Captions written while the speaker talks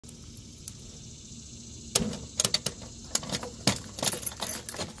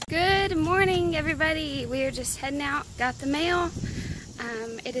Good morning, everybody. We are just heading out. Got the mail.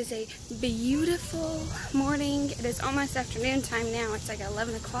 It is a beautiful morning. It is almost afternoon time now. It's like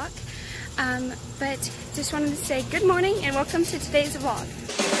 11 o'clock. But just wanted to say good morning and welcome to today's vlog.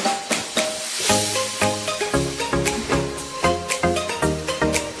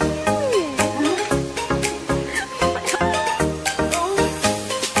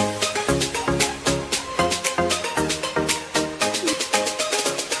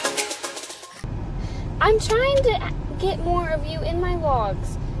 I'm trying to get more of you in my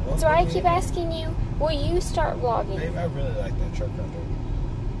vlogs. So I keep asking you, will you start vlogging? Babe, I really like that truck under.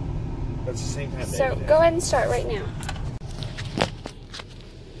 But it's the same time. So go ahead and start right now.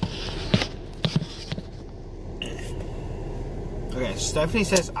 Okay, Stephanie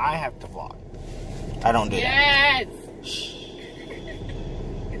says I have to vlog. I don't do that.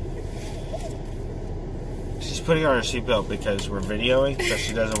 She's putting on her seatbelt because we're videoing, so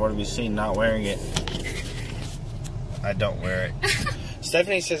she doesn't want to be seen not wearing it. I don't wear it.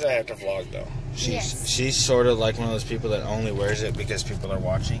 Stephanie says I have to vlog though. She's sort of like one of those people that only wears it because people are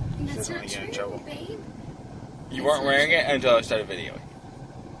watching. That's not true, in trouble. Babe. You weren't wearing it until I started videoing.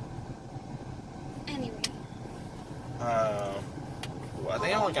 Anyway. Well, I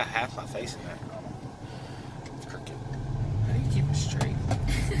think I only got half my face in that. It's crooked. How do you keep it straight?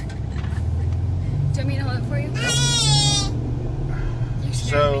 Do you want me to hold it for you?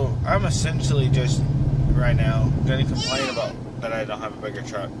 So I'm essentially just right now going to complain about that I don't have a bigger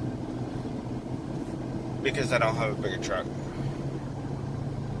truck. Because I don't have a bigger truck.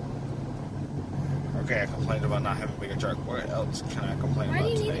 Okay, I complained about not having a bigger truck. What else can I complain about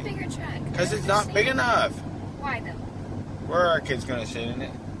today? Why do you need a bigger truck? Because it's not big enough. Why though? Where are our kids going to sit in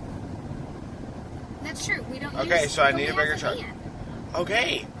it? That's true. We don't. Okay, so I need a bigger truck.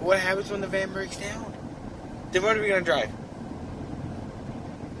 Okay, what happens when the van breaks down? Then what are we going to drive?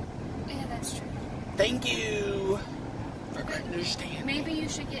 Yeah, that's true. Thank you for understanding. Maybe you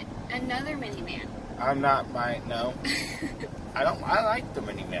should get another minivan. I'm not no. I like the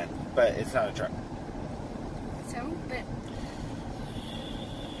minivan, but it's not a truck. So, but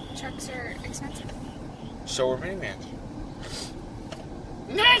trucks are expensive. So are minivans.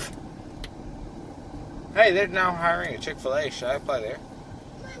 Hey, they're now hiring a Chick-fil-A. Should I apply there?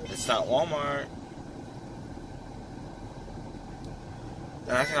 It's not Walmart.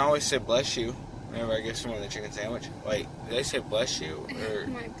 Then I can always say bless you whenever I give someone the chicken sandwich. Wait, did they say bless you? Or...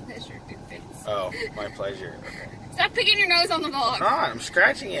 My pleasure, dude. Oh, my pleasure. Okay. Stop picking your nose on the vlog. No, I'm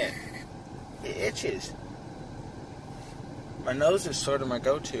scratching it. It itches. My nose is sort of my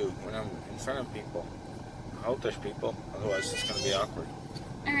go-to when I'm in front of people. I hope there's people, otherwise it's going to be awkward.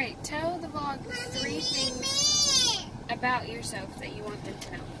 Alright, tell the vlog 3 things about yourself that you want them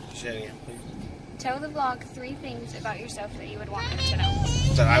to know. Say it again, please. Tell the vlog 3 things about yourself that you would want them to know.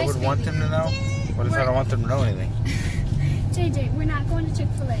 That I would want them to know? What if I don't want them to know anything? JJ, we're not going to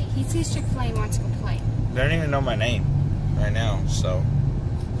Chick-fil-A. He sees Chick-fil-A and wants to go play. They don't even know my name right now, so...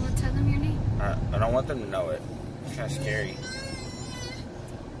 Well, tell them your name. I don't want them to know it. It's kind of scary.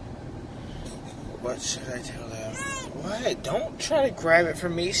 What should I tell them? What? Don't try to grab it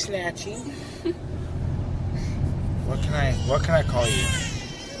from me, snatching. What can I call you?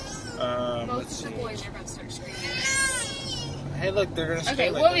 Both of the boys are about to start screaming. Hey, look, they're gonna scream.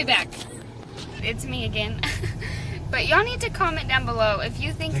 Okay, we'll be back. It's me again. But y'all need to comment down below if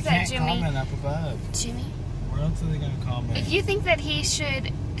you think that Jimmy... comment up above. Jimmy? Where else are they gonna comment? If you think that he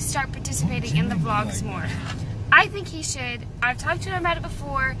should start participating in the vlogs more. I think he should. I've talked to him about it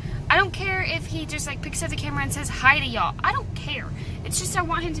before. I don't care if he just like picks up the camera and says hi to y'all. I don't care. It's just I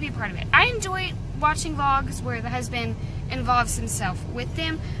want him to be part of it. I enjoy watching vlogs where the husband involves himself with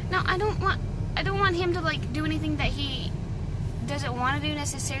them. Now I don't want him to like do anything that he doesn't want to do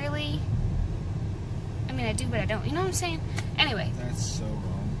necessarily. I mean I do, but I don't. You know what I'm saying? Anyway. That's so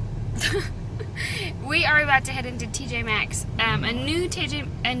wrong. We are about to head into TJ Maxx. A new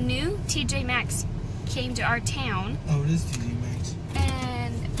TJ Maxx came to our town. Oh, it is TJ Maxx.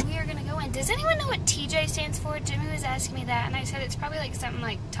 And we are gonna go in. Does anyone know what TJ stands for? Jimmy was asking me that, and I said it's probably like something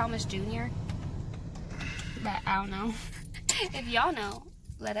like Thomas Jr. But I don't know. If y'all know,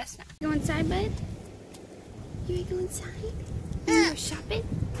 let us know. Go inside, bud? You wanna go inside? You go shopping?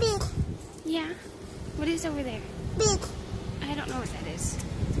 Yeah. What is over there? I don't know what that is.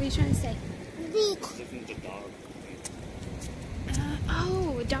 What are you trying to say?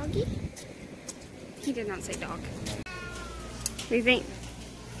 Oh, a doggy? He did not say dog. What do you think?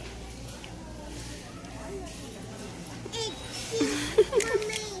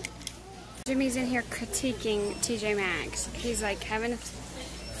 Jimmy's in here critiquing TJ Maxx. He's like having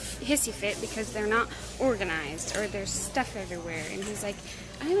hissy fit because they're not organized or there's stuff everywhere. And he's like,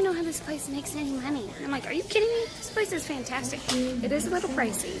 I don't even know how this place makes any money. And I'm like, are you kidding me? This place is fantastic. It is a little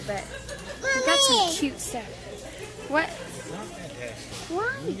pricey, but we've got some cute stuff. What? It's not fantastic.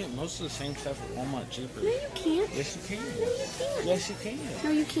 Why? You can get most of the same stuff at Walmart cheaper. No, you can't. Yes, you can. No, you can't. Yes, you can. No,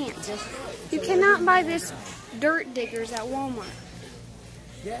 you can't. You cannot buy this dirt diggers at Walmart.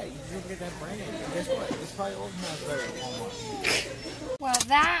 Yeah, you can get that brand. And guess what? It's probably organized better at Walmart. Well,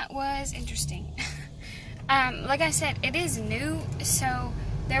 that was interesting. Like I said, it is new, so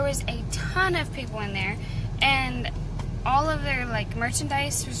there was a ton of people in there, and all of their like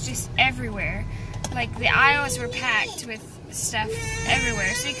merchandise was just everywhere. Like the aisles were packed with stuff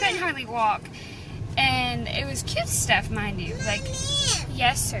everywhere, so you couldn't hardly walk. And it was cute stuff, mind you. Like,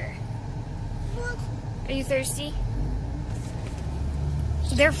 yes, sir. Are you thirsty?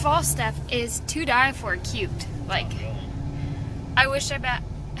 Their fall stuff is to die for cute. Like, I wish I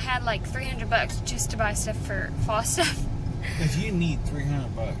had like $300 just to buy stuff for fall stuff. If you need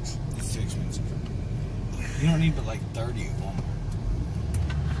 $300, it's too expensive. You don't need but like 30 at Walmart.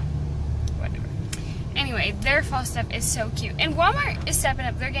 Whatever. Anyway, their fall stuff is so cute. And Walmart is stepping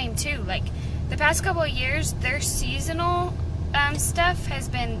up their game too. Like, the past couple of years, their seasonal stuff has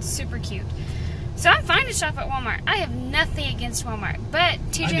been super cute. So I'm fine to shop at Walmart. I have nothing against Walmart, but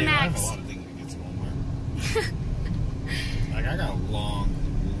TJ Maxx. I have a lot of things against Walmart. Like, I got a long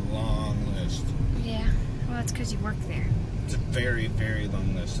list. Yeah, well, that's because you work there. It's a very, very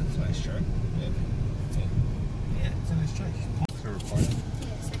long list. It's a nice truck. Yeah, it's a nice truck. Is it recording?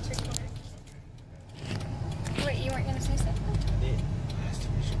 Yes, it's recording. Wait, you weren't going to say something? I did. I asked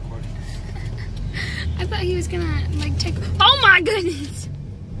him if he's recording. I thought he was going to, like, take... Oh, my goodness!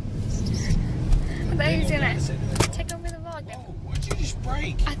 I thought he was going to take over the vlog. Whoa, what'd you just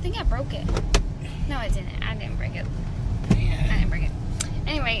break? I think I broke it. No, I didn't. I didn't break it. Man. I didn't break it.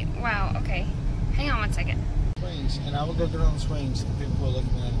 Anyway, wow, okay. Hang on one second. Swings, and I will go get on the swings and people will look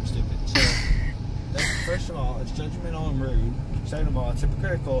at me like I'm stupid. So, that's, first of all, it's judgmental and rude. Second of all, it's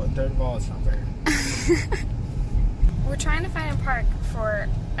hypocritical. And third of all, it's not fair. We're trying to find a park for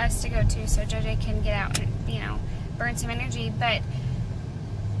us to go to so JJ can get out and, you know, burn some energy, but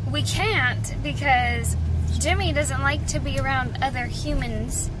we can't because Jimmy doesn't like to be around other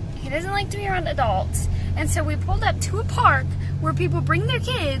humans. He doesn't like to be around adults. And so we pulled up to a park where people bring their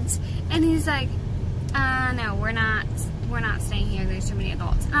kids, and he's like, no, we're not staying here. There's too many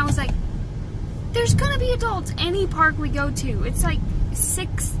adults. And I was like, there's gonna be adults any park we go to. It's like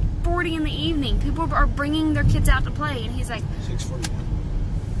 6:40 in the evening. People are bringing their kids out to play, and he's like, 6:41.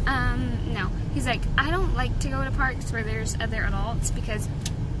 no. He's like, I don't like to go to parks where there's other adults because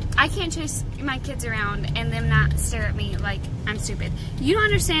I can't chase my kids around and them not stare at me like I'm stupid. You don't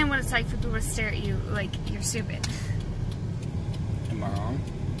understand what it's like for people to stare at you like you're stupid. Am I wrong?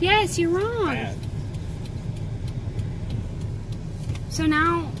 Yes, you're wrong. Bad. So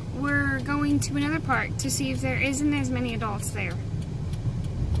now we're going to another park to see if there isn't as many adults there.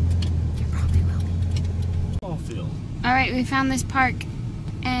 There probably will be. Ball field. Alright, we found this park,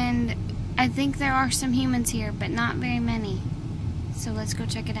 and I think there are some humans here, but not very many. So let's go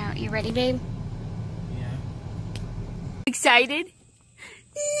check it out. You ready, babe? Yeah. Excited?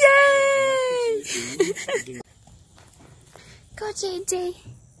 Yay! Go, JJ.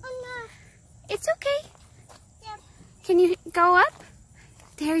 It's okay. Yep. Can you go up?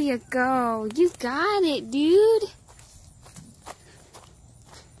 There you go. You got it, dude.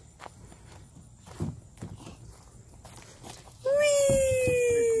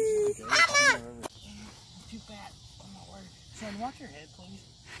 Whee! Too bad. I'm not worried. Son, watch your head, please.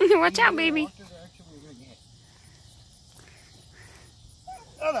 Watch out, baby. Watch the direction we're gonna get.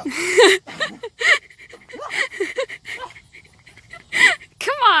 Oh, no.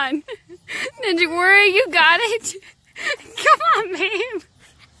 Come on. Did you worry? You got it. Come on, babe.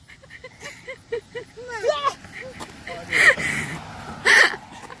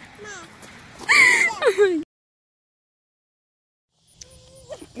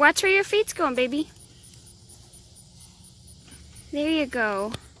 Watch where your feet's going, baby. There you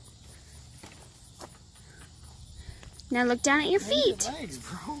go. Now look down at your feet. Legs,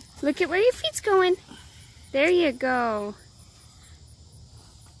 bro. Look at where your feet's going. There you go.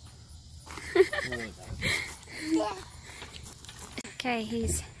 Okay,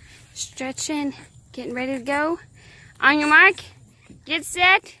 he's stretching, getting ready to go. On your mark, get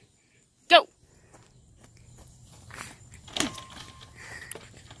set, go.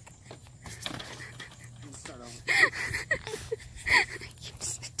 You're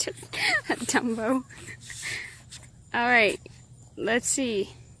such a Dumbo. Alright, let's see.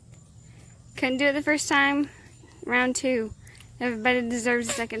 Couldn't do it the first time. Round 2. Everybody deserves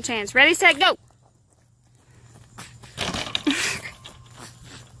a second chance. Ready, set, go!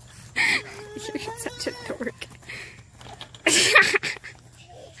 You're such a dork.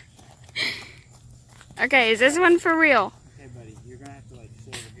 Okay, is this one for real? Okay, buddy, you're gonna have to like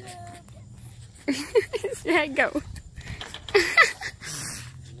sit over here. Yeah, go.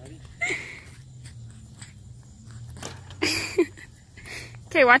 Ready?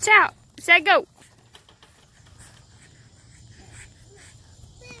 Okay, watch out. Set, go.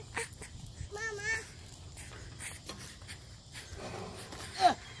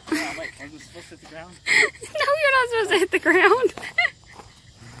 Oh, wait, am I supposed to hit the ground? No, you're not supposed to hit the ground.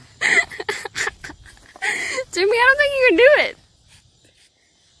 Jimmy, I don't think you can do it.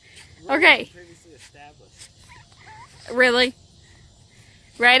 Okay. Previously established. Really?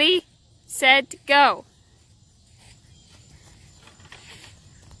 Ready, set, go.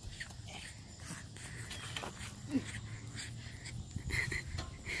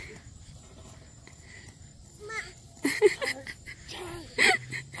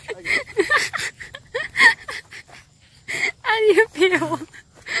 How do you feel?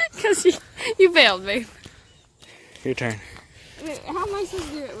 Because you failed, babe. Your turn. How am I supposed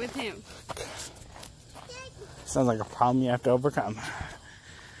to do it with him? Sounds like a problem you have to overcome.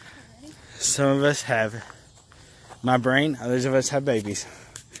 Some of us have my brain, others of us have babies.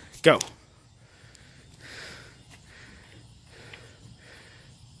 Go.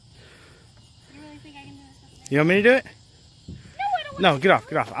 You really think I can do this? You want me to do it? No, I don't want No, get off,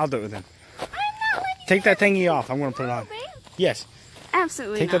 get off. I'll do it with him. I'm not letting Take that thingy off. I'm going to put it on. babe. Yes.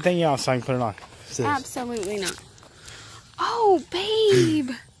 Absolutely Take not. that thingy off so I can put it on. Sis. Absolutely not. Oh,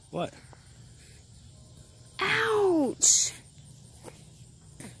 babe. What? Ouch.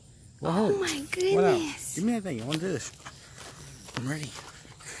 What Oh hurt? my What else? goodness. Give me that thing. I want to do this. I'm ready.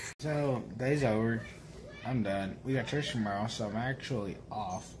 So, day's over. I'm done. We got church tomorrow, so I'm actually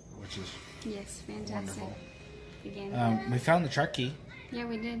off, which is Yes, fantastic. wonderful. Again. We found the truck key. Yeah,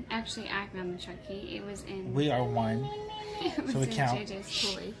 we did. Actually, I found the truck key. It was in. We are one. It was so we in count.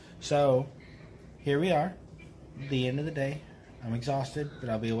 JJ's toy. So, here we are. The end of the day. I'm exhausted, but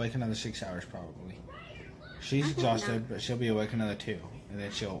I'll be awake another 6 hours probably. She's hope exhausted, not. but she'll be awake another 2. And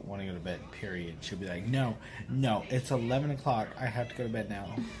then she'll want to go to bed, period. She'll be like, no, it's 11 o'clock. I have to go to bed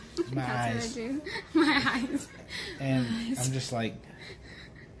now. My That's eyes. what I do. My eyes. And I'm just like,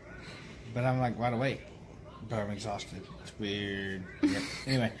 but I'm like wide awake, but I'm exhausted. It's weird. Yep.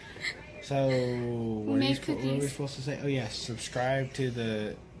 Anyway, so what are we cookies. supposed to say? Oh yes, subscribe to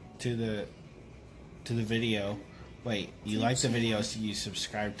the video. Wait, you like the video, so you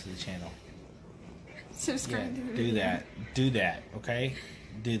subscribe to the channel. Subscribe to the Do video. that. Do that. Okay,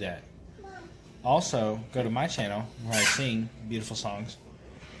 do that. Also, go to my channel where I sing beautiful songs.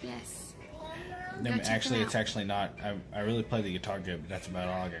 Yes. Actually, out. it's actually not. I really play the guitar good, but that's about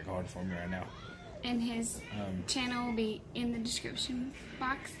all I got going for me right now. And his channel will be in the description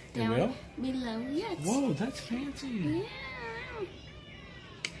box It down will? below. Yes. Whoa, that's fancy. Yeah.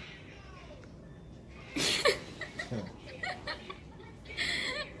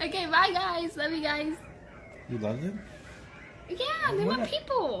 Okay, bye guys. Love you guys. You love them? Yeah, they're my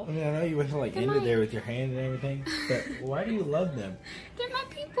people. I mean, I know you went to like They're end it my- there with your hand and everything, but why do you love them? They're my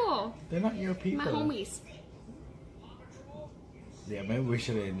people. They're not your people. My homies. Yeah, maybe we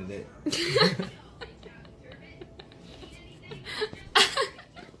should have ended it.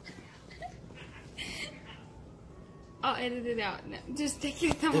 I'll edit it out. No, just take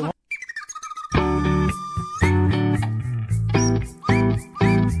your thumb off.